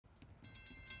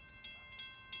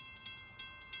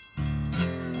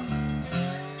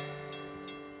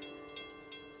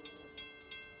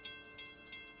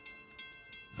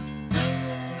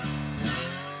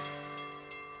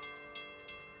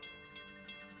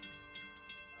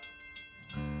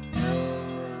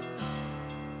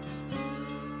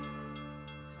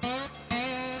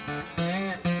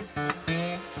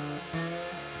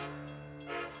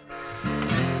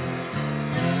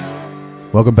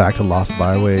Welcome back to Lost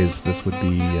Byways. This would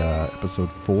be episode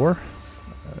 4.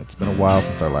 It's been a while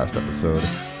since our last episode.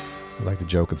 We like to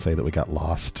joke and say that we got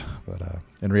lost, but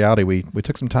in reality, we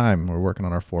took some time. We're working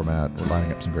on our format. We're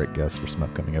lining up some great guests for some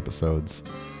upcoming episodes.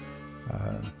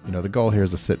 The goal here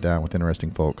is to sit down with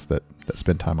interesting folks that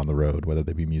spend time on the road, whether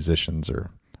they be musicians or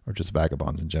just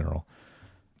vagabonds in general.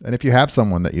 And if you have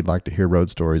someone that you'd like to hear road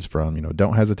stories from,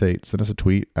 don't hesitate. Send us a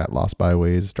tweet at Lost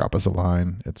Byways. Drop us a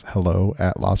line. It's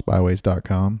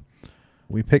hello@lostbyways.com.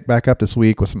 We picked back up this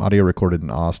week with some audio recorded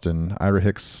in Austin. Ira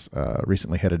Hicks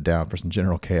recently headed down for some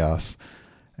general chaos.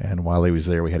 And while he was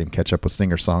there, we had him catch up with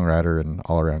singer-songwriter and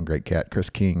all-around great cat,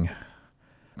 Chris King.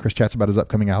 Chris chats about his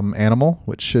upcoming album, Animal,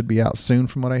 which should be out soon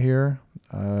from what I hear.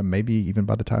 Maybe even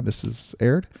by the time this is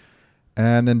aired.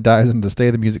 And then dives into the state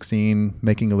of the music scene,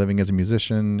 making a living as a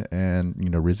musician, and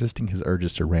resisting his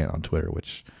urges to rant on Twitter,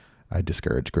 which I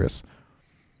discourage Chris.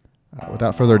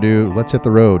 Without further ado, let's hit the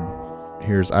road.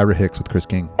 Here's Ira Hicks with Chris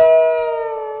King.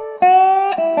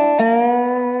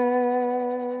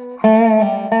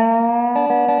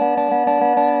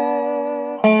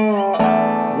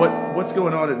 What's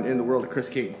going on in the world of Chris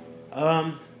King?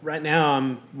 Right now,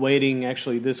 I'm waiting.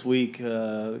 Actually, this week,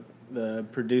 the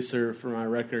producer for my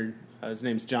record. His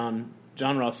name's John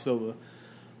Ross Silva.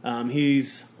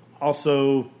 He's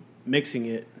also mixing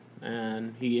it,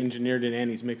 and he engineered it and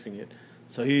he's mixing it.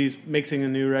 So he's mixing a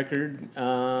new record.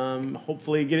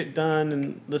 Hopefully get it done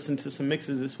and listen to some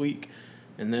mixes this week.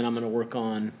 And then I'm going to work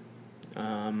on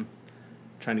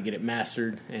trying to get it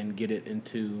mastered and get it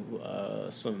into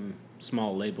some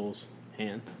small labels'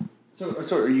 hand.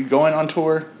 So are you going on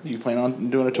tour? Are you planning on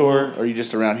doing a tour? Or are you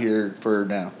just around here for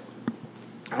now?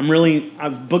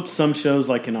 I've booked some shows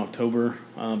like in October,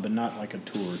 but not like a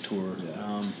tour.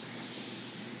 Yeah.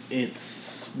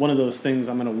 It's one of those things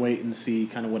I'm going to wait and see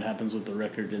kind of what happens with the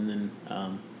record, and then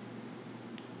I'm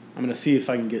going to see if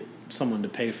I can get someone to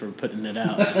pay for putting it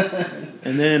out.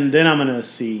 And then I'm going to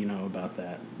see, about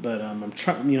that. But I'm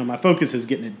trying, my focus is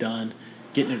getting it done,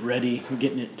 getting it ready,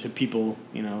 getting it to people,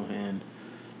 and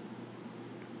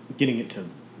getting it to,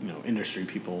 industry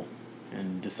people.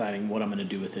 And deciding what I'm going to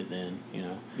do with it then,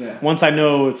 Yeah. Once I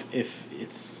know if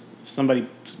somebody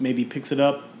maybe picks it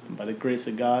up by the grace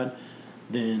of God,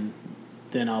 then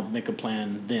I'll make a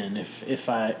plan then. If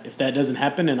that doesn't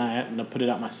happen and I happen to put it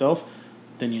out myself,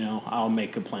 then, I'll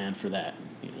make a plan for that,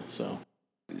 so.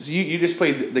 So you just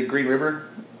played the Green River?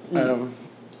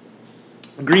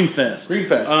 Greenfest.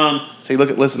 So you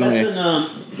listen to me.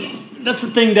 That's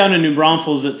a thing down in New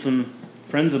Braunfels that some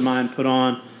friends of mine put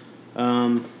on.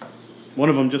 One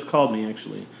of them just called me,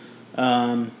 actually.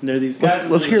 They're these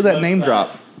guys. Let's hear that name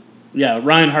drop. Yeah,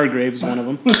 Ryan Hargrave is one of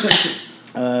them.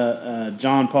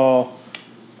 John Paul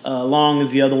Long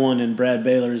is the other one, and Brad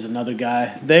Baylor is another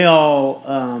guy. They all,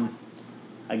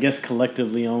 I guess,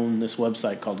 collectively own this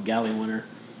website called Galley Winter.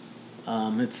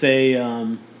 It's a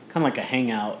kind of like a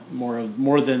hangout,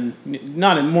 more than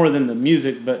the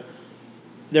music, but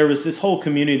there was this whole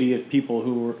community of people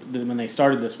who were, when they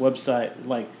started this website,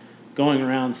 like, going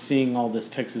around seeing all this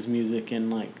Texas music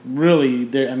and like really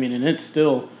there. And it's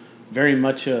still very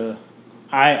much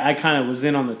I kind of was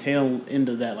in on the tail end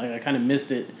of that. Like I kind of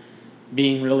missed it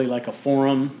being really like a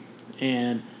forum,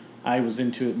 and I was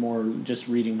into it more just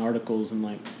reading articles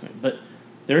and but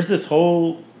there's this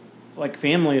whole like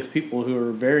family of people who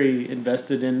are very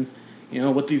invested in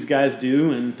what these guys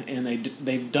do, and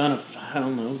they've done I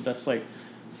don't know, that's like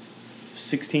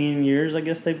 16 years, I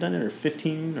guess they've done it, or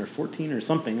 15 or 14 or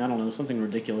something. I don't know, something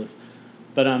ridiculous.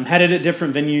 But had it at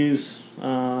different venues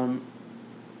around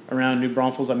New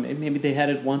Braunfels. Maybe they had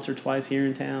it once or twice here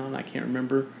in town. I can't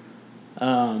remember.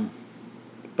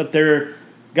 But they're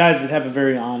guys that have a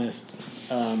very honest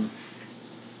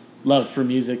love for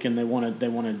music, and they want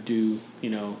to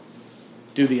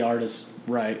do the artist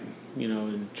right,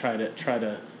 and try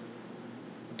to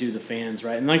do the fans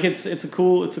right. And like it's a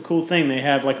cool thing. They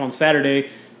have, like, on Saturday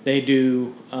they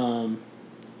do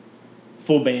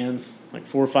full bands, like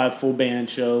 4 or 5 full band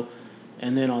show,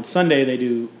 and then on Sunday they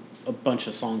do a bunch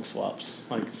of song swaps,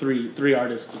 like three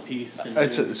artists a piece. So I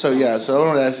want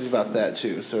to ask you about that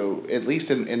too. So at least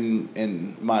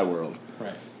in my world,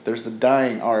 right, there's the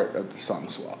dying art of the song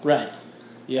swap. Right.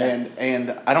 Yeah.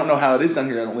 And I don't know how it is down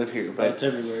here. I don't live here, but it's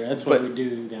everywhere. That's what we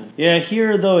do down here. Yeah,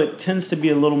 here though it tends to be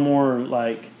a little more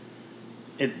like,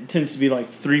 it tends to be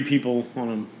like 3 people on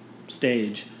a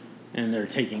stage, and they're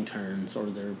taking turns, or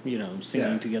they're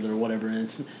singing together or whatever.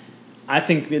 And I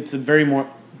think it's a very more,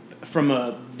 from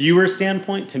a viewer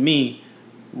standpoint, to me,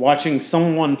 watching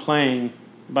someone playing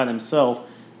by themselves,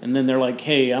 and then they're like,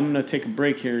 hey, I'm going to take a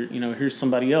break here, here's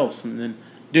somebody else. And then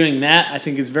doing that, I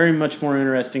think, is very much more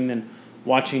interesting than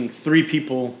watching 3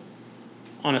 people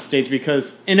on a stage,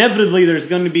 because inevitably there's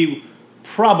going to be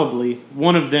probably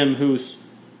one of them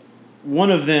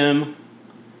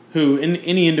who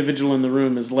any individual in the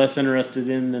room is less interested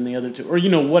in than the other two, or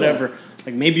whatever. Yeah.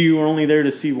 Like maybe you were only there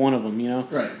to see one of them,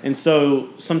 Right. And so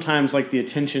sometimes like the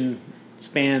attention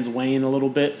spans wane a little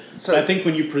bit. So I think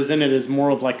when you present it as more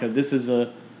of like I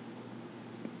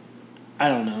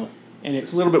don't know, and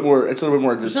It's a little bit more.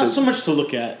 there's not so much to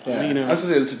look at. Yeah. I was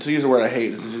gonna say, to use a word I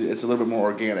hate, it's a little bit more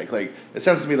organic. Like it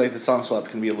sounds to me like the song swap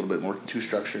can be a little bit more too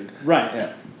structured. Right.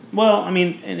 Yeah. Well, I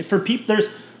mean, and for people,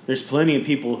 there's plenty of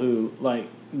people who like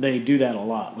they do that a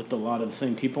lot with a lot of the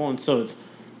same people, and so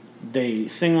they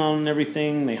sing on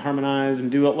everything, they harmonize and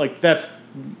do it like that's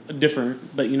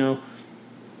different. But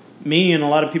me and a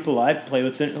lot of people I play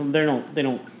with, they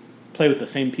don't play with the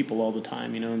same people all the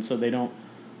time, and so they don't.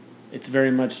 It's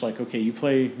very much like, okay, you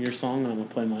play your song, and I'm gonna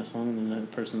play my song, and then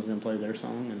that person's gonna play their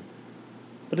song,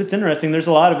 but it's interesting. There's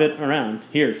a lot of it around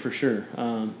here for sure.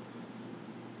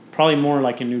 Probably more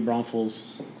like in New Braunfels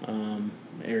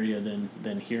area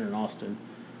than here in Austin.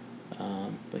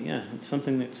 But yeah, it's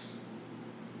something that's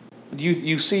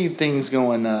You see things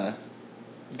going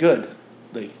good.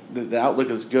 Like the outlook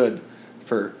is good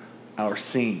for our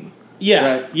scene. yeah,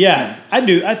 Right? yeah. I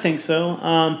do. I think so.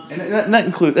 And that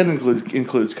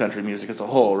includes country music as a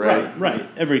whole, right? Right.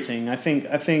 Everything. I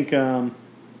think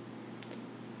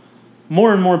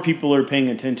more and more people are paying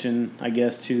attention, I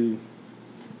guess, to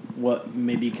what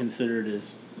may be considered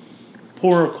as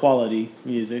poor quality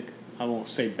music. I won't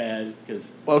say bad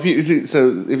because. Well, if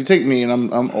you take me,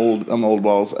 and I'm old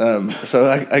balls. So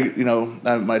I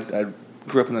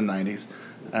grew up in the '90s.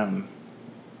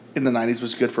 In the '90s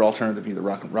was good for alternative music,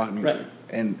 rock music, Right.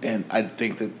 and I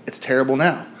think that it's terrible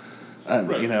now.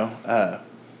 Right.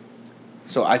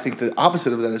 So I think the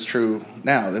opposite of that is true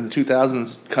now. In the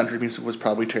 2000s, country music was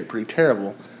probably pretty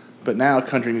terrible, but now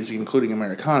country music, including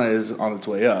Americana, is on its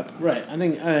way up. Right. I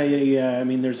think. Yeah. I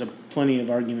mean, there's plenty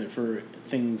of argument for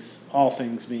all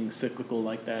things being cyclical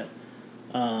like that.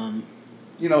 And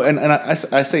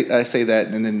I say that,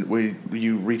 and then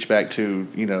you reach back to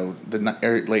the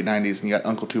late '90s, and you got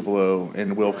Uncle Tupelo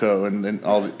and Wilco, and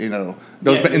all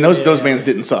those bands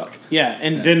didn't suck. Yeah,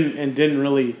 and didn't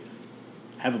really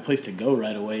have a place to go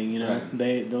right away.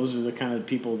 Right. Those are the kind of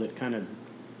people that kind of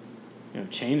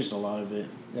changed a lot of it.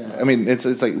 Yeah. I mean, it's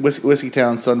like Whiskey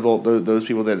Town, Sunvolt, those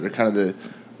people that are kind of the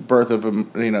birth of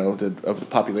of the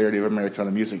popularity of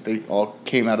Americana music. They all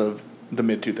came out of the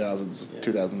mid 2000s. Yeah.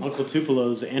 2000s. Uncle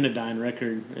Tupelo's Anodyne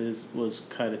record was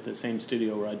cut at the same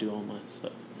studio where I do all my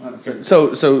stuff.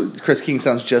 So Chris King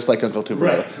sounds just like Uncle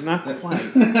Tupelo. Right, not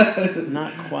quite,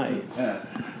 not quite. Yeah.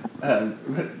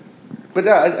 But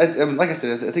no, like I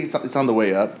said, I think it's on the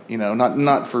way up.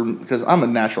 Not because I'm a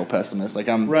natural pessimist. Like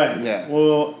I'm right. Yeah.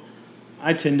 Well,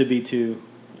 I tend to be too.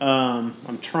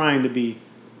 I'm trying to be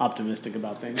optimistic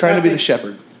about things. Trying to be the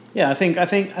shepherd. Yeah, I think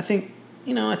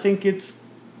it's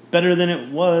better than it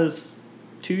was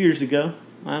 2 years ago.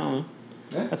 I don't know.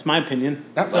 Yeah. That's my opinion.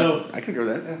 I can agree with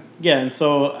that. Yeah. Yeah, and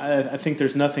so I think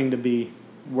there's nothing to be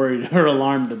worried or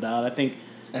alarmed about. I think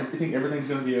everything's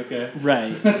going to be okay.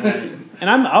 Right. And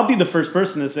I'll be the first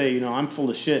person to say, I'm full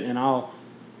of shit, and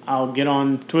I'll get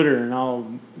on Twitter and I'll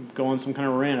go on some kind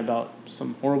of rant about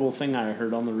some horrible thing I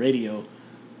heard on the radio.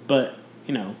 But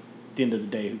at the end of the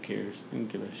day, who cares? I don't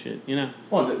give a shit,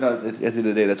 Well, no, at the end of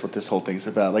the day, that's what this whole thing's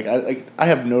about. Like, I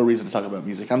have no reason to talk about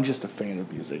music. I'm just a fan of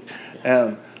music.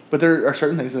 Yeah. But there are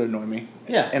certain things that annoy me.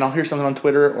 Yeah. And I'll hear something on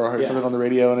Twitter or I'll hear something on the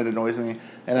radio and it annoys me.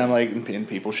 And I'm like, and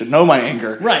people should know my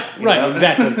anger. Right,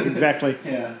 exactly.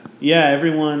 Yeah. Yeah,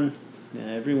 everyone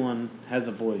has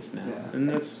a voice now. Yeah. And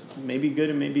that's maybe good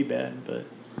and maybe bad, but...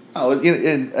 Oh,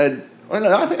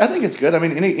 I think it's good. I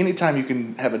mean, anytime you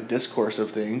can have a discourse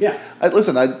of things. Yeah.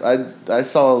 I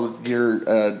saw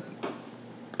your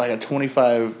like a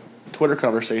 25 Twitter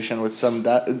conversation with some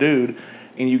dude,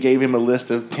 and you gave him a list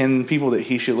of 10 people that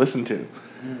he should listen to.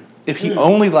 If he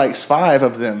only likes 5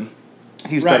 of them,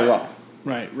 he's better off.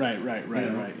 Right.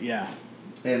 Yeah.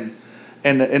 And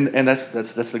that's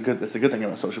the good thing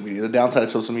about social media. The downside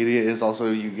of social media is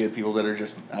also you get people that are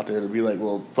just out there to be like,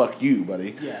 well, fuck you,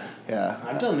 buddy. Yeah. Yeah.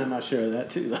 I've done my share of that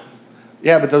too, though.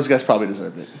 Yeah, but those guys probably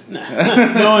deserve it.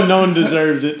 No one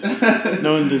deserves it.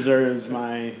 No one deserves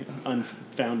my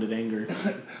unfounded anger.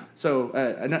 So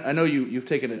I know you've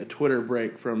taken a Twitter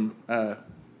break from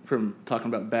talking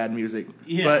about bad music.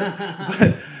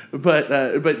 Yeah.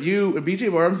 But you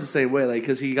BJ Barham's the same way, like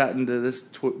because he got into this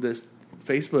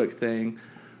Facebook thing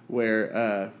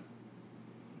where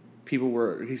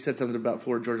he said something about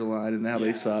Florida Georgia Line and how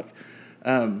they suck,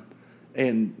 and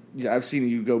I've seen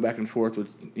you go back and forth with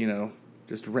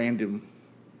just random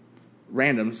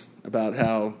randoms about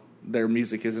how their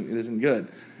music isn't good.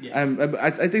 Yeah.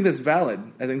 I think that's valid.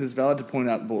 I think it's valid to point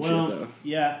out bullshit, though.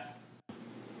 Yeah.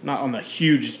 Not on the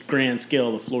huge grand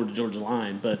scale of the Florida Georgia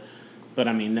line, but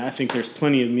I mean, I think there's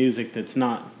plenty of music that's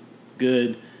not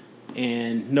good,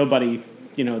 and nobody,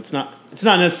 it's not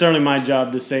necessarily my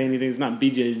job to say anything. It's not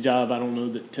BJ's job. I don't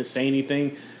know to say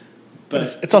anything,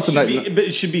 but it's also not. But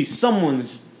it should be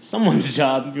someone's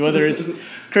job, whether it's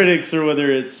critics or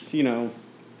whether it's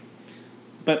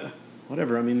but.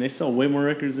 Whatever. I mean, they sell way more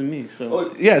records than me. So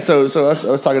I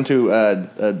was talking to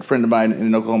a friend of mine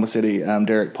in Oklahoma City,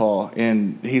 Derek Paul,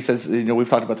 and he says, we've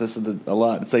talked about this a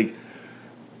lot. It's like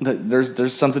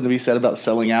there's something to be said about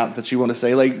selling out that you want to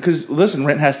say, like, because listen,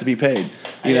 rent has to be paid,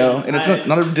 and it's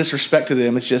not a disrespect to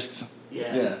them. It's just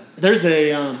yeah. There's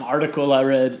a article I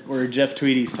read where Jeff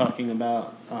Tweedy's talking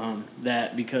about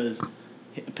that because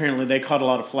apparently they caught a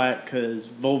lot of flack because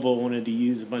Volkswagen wanted to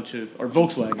use a bunch of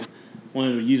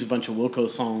Wilco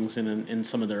songs in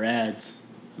some of their ads,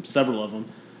 several of them.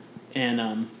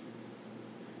 And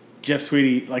Jeff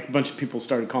Tweedy, like a bunch of people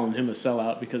started calling him a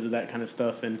sellout because of that kind of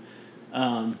stuff. And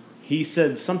he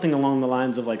said something along the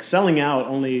lines of like selling out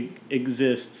only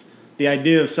exists. The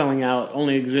idea of selling out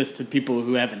only exists to people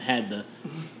who haven't had the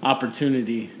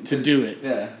opportunity to do it.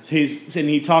 Yeah. And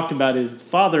he talked about his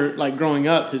father, like growing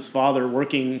up, his father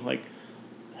working like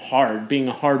hard, being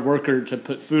a hard worker to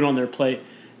put food on their plate.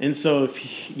 And so, if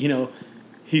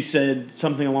he said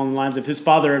something along the lines of his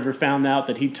father ever found out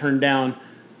that he turned down,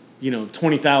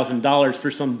 $20,000 for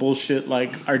some bullshit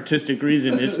like artistic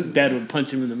reason, his dad would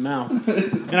punch him in the mouth.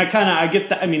 And I get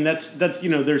that. I mean, that's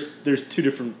there's two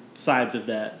different sides of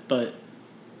that, but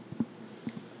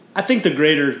I think the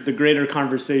greater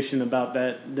conversation about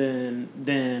that than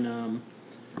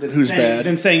who's bad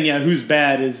than saying who's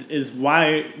bad is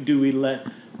why do we let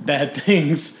bad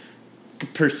things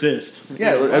persist?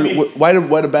 Yeah, why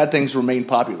do bad things remain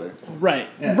popular? Right,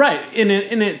 yeah. Right, and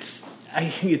it's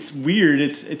weird.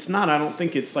 It's not. I don't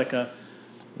think it's like a,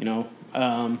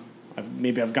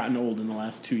 maybe I've gotten old in the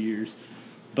last 2 years,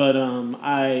 but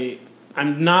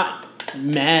I'm not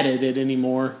mad at it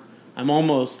anymore. I'm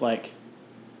almost like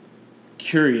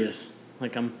curious.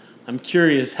 Like I'm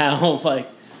curious how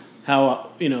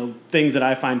things that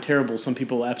I find terrible, some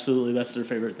people absolutely that's their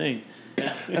favorite thing.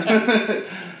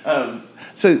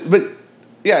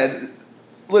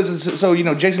 Listen. So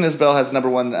Jason Isbell has number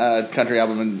one country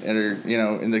album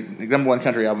in the number one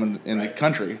country album in the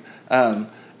country.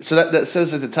 So that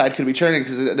says that the tide could be turning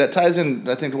because that ties in,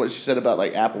 I think, to what she said about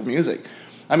like Apple Music.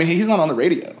 I mean, he's not on the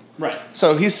radio, right?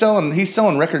 So he's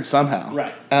selling records somehow,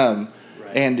 right? Right.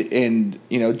 And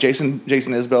Jason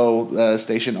Isbell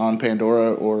station on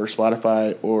Pandora or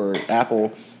Spotify or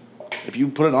Apple. If you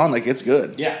put it on, like, it's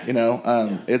good. Yeah.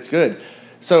 It's good.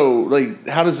 So, like,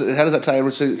 how does that tie in?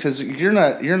 Because you're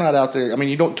not out there. I mean,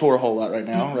 you don't tour a whole lot right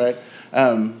now, right?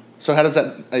 So how does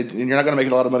that? And you're not going to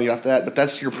make a lot of money off that, but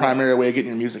that's your primary way of getting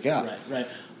your music out. Right.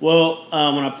 Well,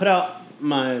 when I put out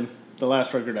the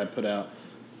last record I put out,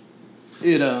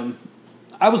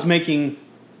 I was making,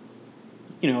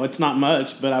 it's not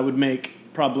much, but I would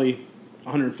make probably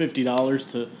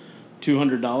 $150 to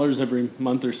 $200 every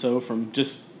month or so from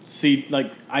just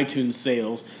iTunes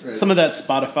sales. Right. Some of that's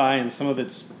Spotify and some of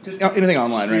it's just anything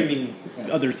online, streaming, right?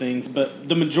 Other things, but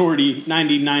the majority,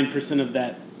 99% of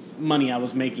that money I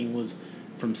was making was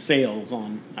from sales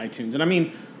on iTunes. And I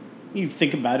mean, you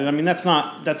think about it, I mean that's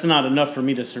not enough for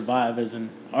me to survive as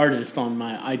an artist on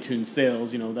my iTunes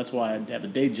sales. That's why I have a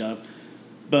day job.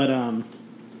 But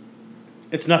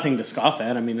it's nothing to scoff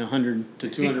at. I mean, $100 to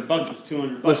 $200 is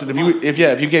 $200. Listen, if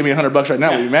you gave me $100 right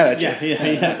now, we'd be mad at you.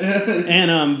 Yeah.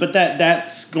 And but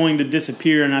that's going to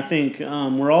disappear, and I think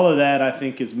where all of that I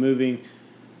think is moving,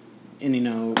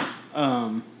 and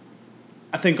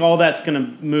I think all that's going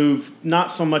to move. Not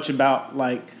so much about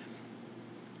like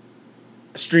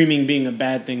streaming being a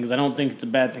bad thing, because I don't think it's a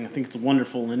bad thing. I think it's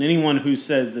wonderful, and anyone who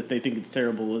says that they think it's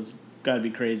terrible has got to be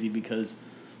crazy because.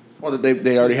 Well,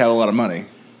 they already have a lot of money.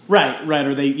 Right,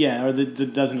 or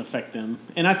it doesn't affect them.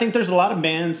 And I think there's a lot of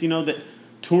bands, that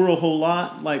tour a whole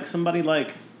lot. Like somebody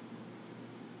like,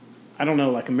 I don't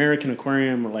know, like American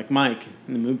Aquarium or like Mike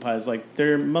and the Moon Pies. Like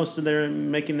they're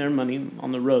making their money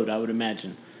on the road, I would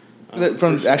imagine.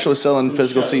 From actually selling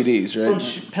physical CDs, right?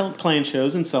 From playing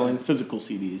shows and selling physical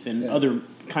CDs and other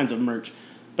kinds of merch.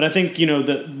 But I think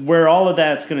where all of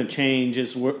that's going to change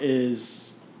is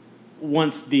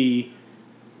once the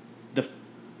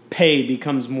pay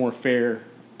becomes more fair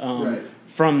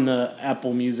from the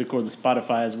Apple Music or the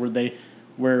Spotify's,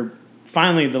 where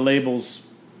finally the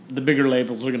bigger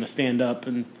labels are going to stand up,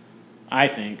 and I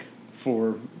think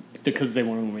for because they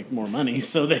want to make more money.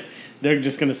 So they're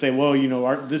just going to say, well,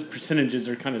 these percentages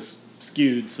are kind of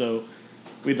skewed, so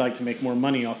we'd like to make more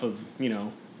money off of,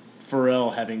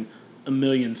 Pharrell having 1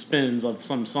 million spins of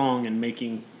some song and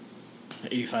making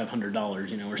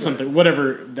 $8,500, or something,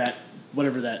 whatever the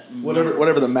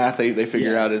math they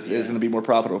figure out is going to be more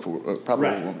profitable.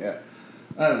 Right. Yeah.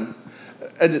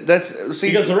 And that's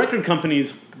because the record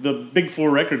companies, the big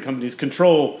 4 record companies,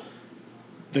 control.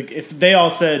 If they all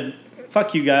said,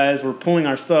 "Fuck you guys, we're pulling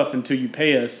our stuff until you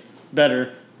pay us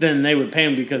better," then they would pay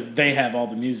them because they have all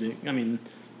the music. I mean,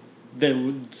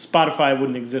 Spotify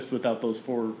wouldn't exist without those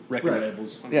 4 record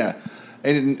labels. Yeah,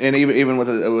 and even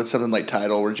with something like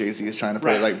Tidal, where Jay-Z is trying to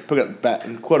put it back,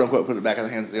 and quote unquote, put it back in the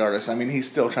hands of the artist. I mean,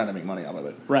 he's still trying to make money off of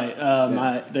it. Right.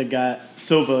 The guy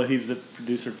Silva, he's the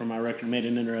producer for my record, made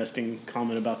an interesting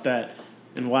comment about that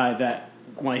and why that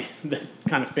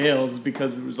kind of fails,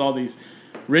 because there was all these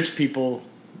rich people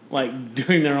like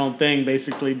doing their own thing,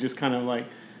 basically just kind of like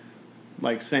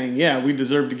saying, yeah, we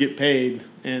deserve to get paid,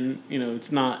 and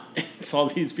it's not. It's all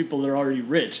these people that are already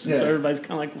rich, and so everybody's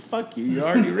kind of like, well, fuck you, you're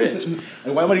already rich.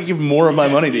 Like, why would I give more of my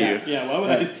money to you? Yeah, why would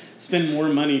I spend more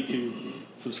money to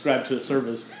subscribe to a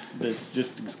service that's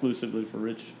just exclusively for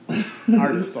rich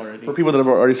artists already? For people that are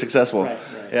already successful. Right.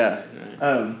 Yeah.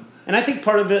 Right. And I think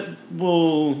part of it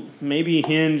will maybe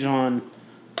hinge on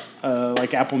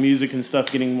like Apple Music and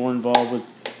stuff getting more involved with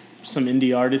some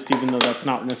indie artists, even though that's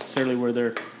not necessarily where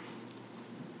their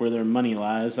money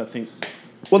lies. I think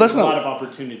there's a lot of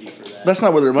opportunity for that. That's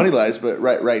not where their money lies, but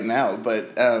right now.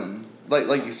 But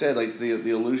like you said, like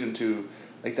the allusion to,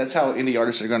 like, that's how indie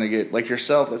artists are going to get, like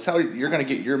yourself. That's how you're going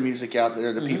to get your music out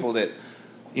there to people that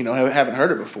haven't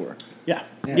heard it before. Yeah.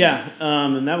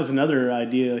 And that was another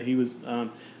idea. He was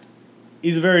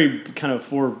he's a very kind of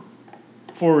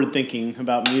forward thinking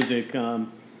about music.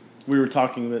 We were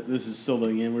talking about, this is Silva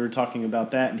again. We were talking about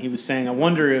that, and he was saying, I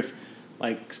wonder if,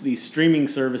 like, these streaming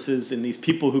services and these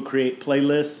people who create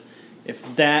playlists, if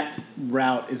that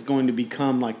route is going to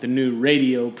become like the new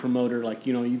radio promoter. Like,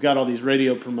 you've got all these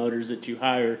radio promoters that you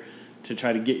hire to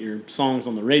try to get your songs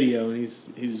on the radio, and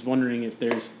he was wondering if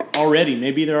there's already,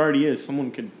 maybe there already is, someone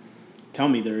could tell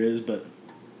me there is, but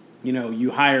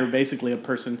you hire basically a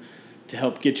person to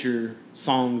help get your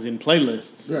songs in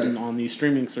playlists and on these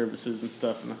streaming services and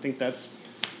stuff, and I think that's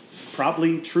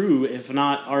probably true, if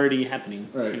not already happening.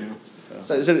 Right.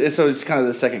 So it's kind of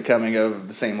the second coming of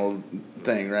the same old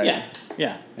thing, right?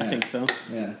 Yeah, I think so.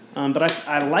 Yeah. But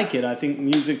I like it. I think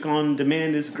music on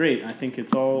demand is great. I think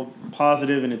it's all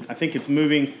positive, and I think it's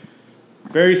moving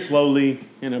very slowly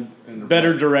in a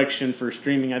better direction for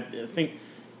streaming. I think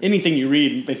anything you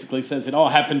read basically says it all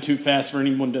happened too fast for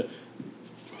anyone to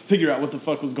figure out what the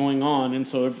fuck was going on, and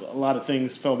so a lot of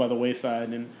things fell by the wayside,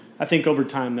 and I think over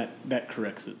time that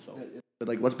corrects itself. But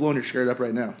like, what's blowing your skirt up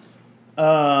right now?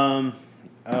 Oh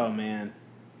man.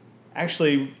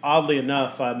 Actually, oddly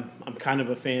enough, I'm kind of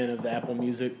a fan of the Apple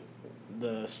Music,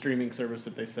 the streaming service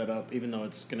that they set up, even though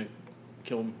it's going to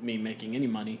kill me making any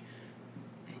money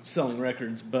selling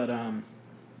records. But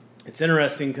it's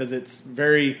interesting because it's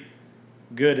very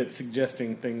good at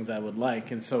suggesting things I would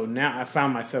like. And so now I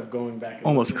found myself going back. And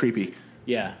almost creepy.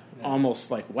 Yeah,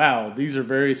 almost like, wow, these are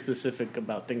very specific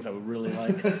about things I would really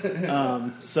like.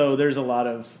 So there's a lot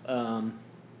of...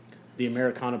 the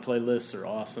Americana playlists are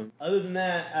awesome. Other than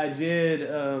that, I did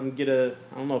get I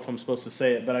don't know if I'm supposed to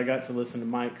say it, but I got to listen to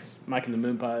Mike and the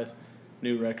Moon Pies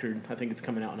new record. I think it's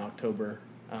coming out in October.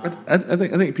 I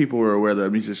think people were aware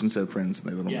that musicians had friends and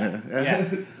they don't know.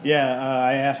 Yeah.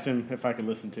 I asked him if I could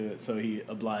listen to it, so he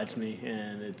obliged me,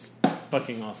 and it's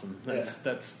fucking awesome.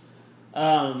 That's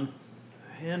and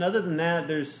other than that,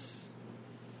 there's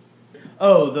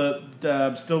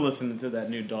I'm still listening to that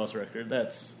new Dawes record.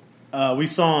 That's we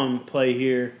saw him play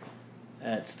here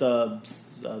at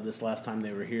Stubbs this last time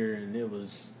they were here, and it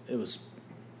was.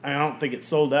 I don't think it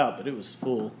sold out, but it was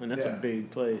full, and that's a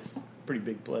big place, pretty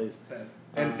big place.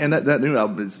 And that new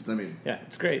album is,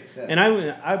 it's great. Yeah. And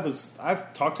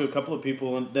I've talked to a couple of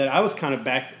people that I was kind of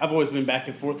back. I've always been back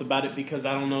and forth about it because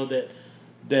I don't know that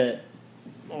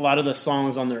a lot of the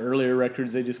songs on their earlier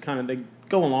records, they just they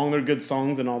go along. They're good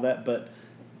songs and all that, but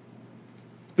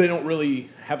they don't really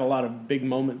have a lot of big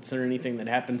moments or anything that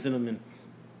happens in them. And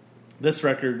this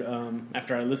record,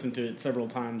 after I listened to it several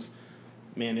times,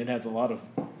 man, it has a lot of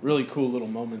really cool little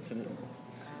moments in it.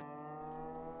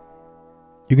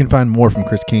 You can find more from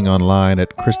Chris King online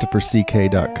at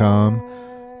ChristopherCK.com,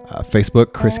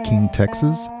 Facebook, Chris King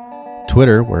Texas,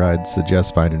 Twitter, where I'd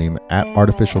suggest finding him at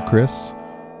ArtificialChris,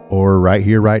 or right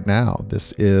here, right now.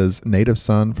 This is Native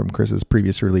Son from Chris's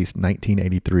previous release,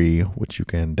 1983, which you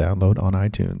can download on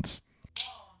iTunes. 1,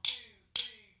 2,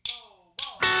 3,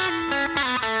 4, 1.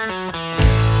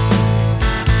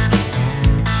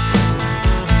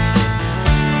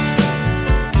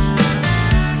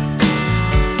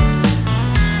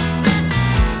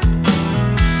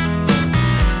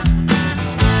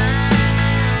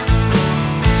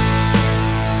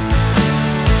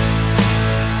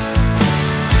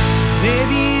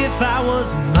 if I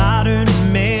was a modern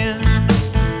man,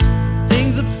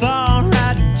 things would fall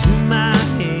right into my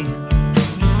hands.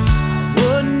 I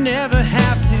would never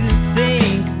have to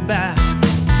think about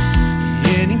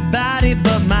anybody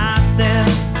but myself.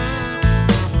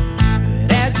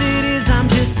 But as it is, I'm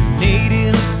just a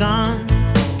native son,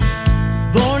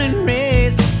 born and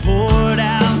raised and poured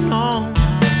out on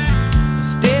a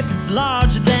state that's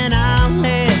larger than I'll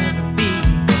ever be.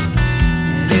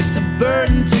 And it's a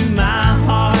burden to my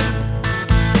heart.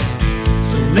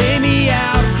 So lay me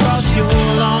out across your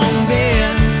long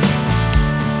bed,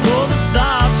 pull the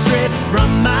thoughts straight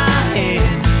from my head.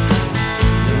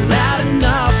 They're loud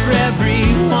enough for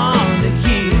everyone to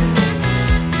hear.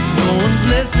 No one's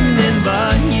listening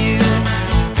but you.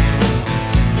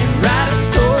 And write a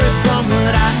story from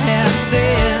what I have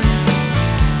said,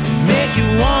 and make it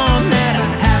one that I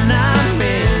have not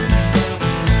read.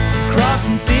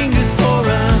 Crossing fingers for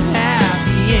a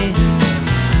happy end.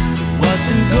 What's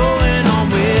been going on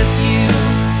with you?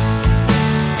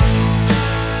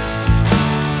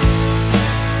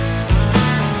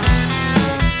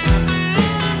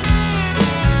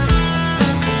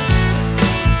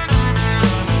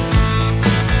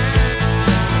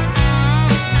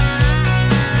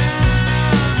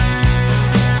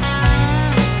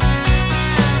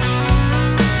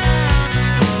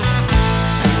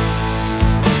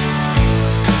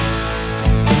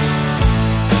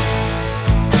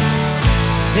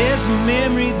 There's a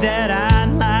memory that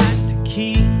I'd like to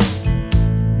keep,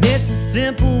 and it's a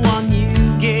simple one you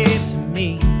gave to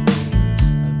me,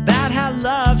 about how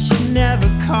love should never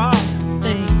cost a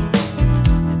thing,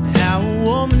 and how a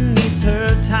woman needs her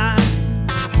time.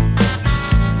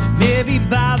 It may be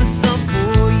bothersome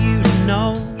for you to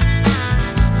know,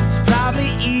 it's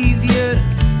probably easier to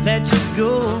let you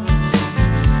go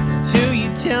until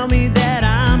you tell me that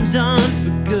I'm done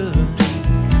for good.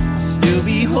 I'll still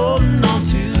be holding on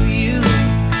to you.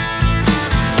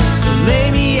 So lay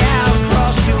me out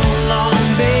across your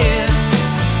long bed,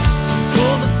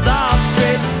 pull the thoughts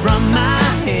straight from my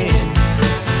head.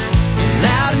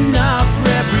 Loud enough for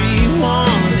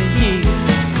everyone to hear.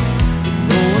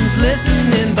 No one's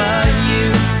listening but you.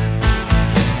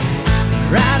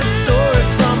 Write a story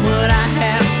from what I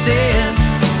have said,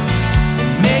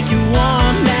 and make you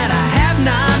one that I have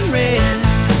not read.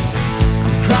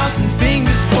 I'm crossing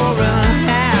fingers for a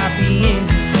happy end.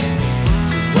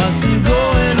 What's been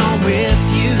going on with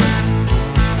you?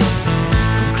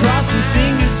 I'm crossing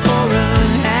fingers for a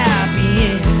happy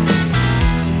end.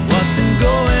 What's been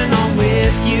going on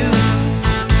with you?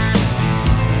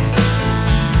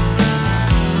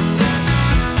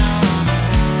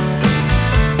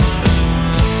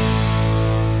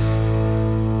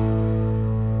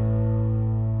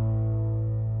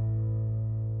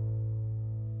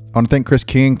 I want to thank Chris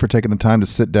King for taking the time to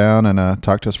sit down and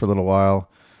talk to us for a little while.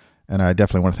 And I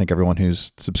definitely want to thank everyone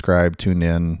who's subscribed, tuned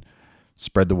in,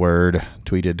 spread the word,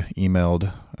 tweeted,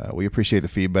 emailed. We appreciate the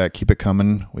feedback. Keep it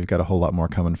coming. We've got a whole lot more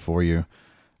coming for you.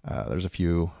 There's a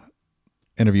few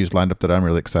interviews lined up that I'm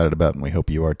really excited about, and we hope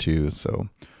you are too. So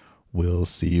we'll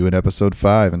see you in episode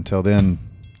 5. Until then,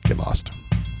 get lost.